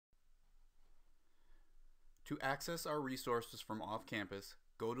To access our resources from off campus,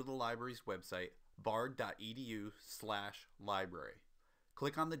 go to the library's website, bard.edu/library.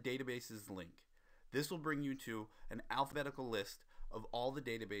 Click on the Databases link. This will bring you to an alphabetical list of all the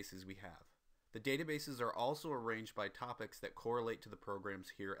databases we have. The databases are also arranged by topics that correlate to the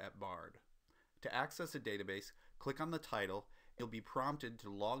programs here at Bard. To access a database, click on the title. You'll be prompted to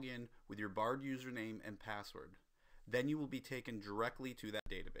log in with your Bard username and password. Then you will be taken directly to that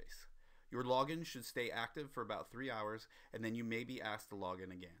database. Your login should stay active for about 3 hours, and then you may be asked to log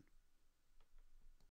in again.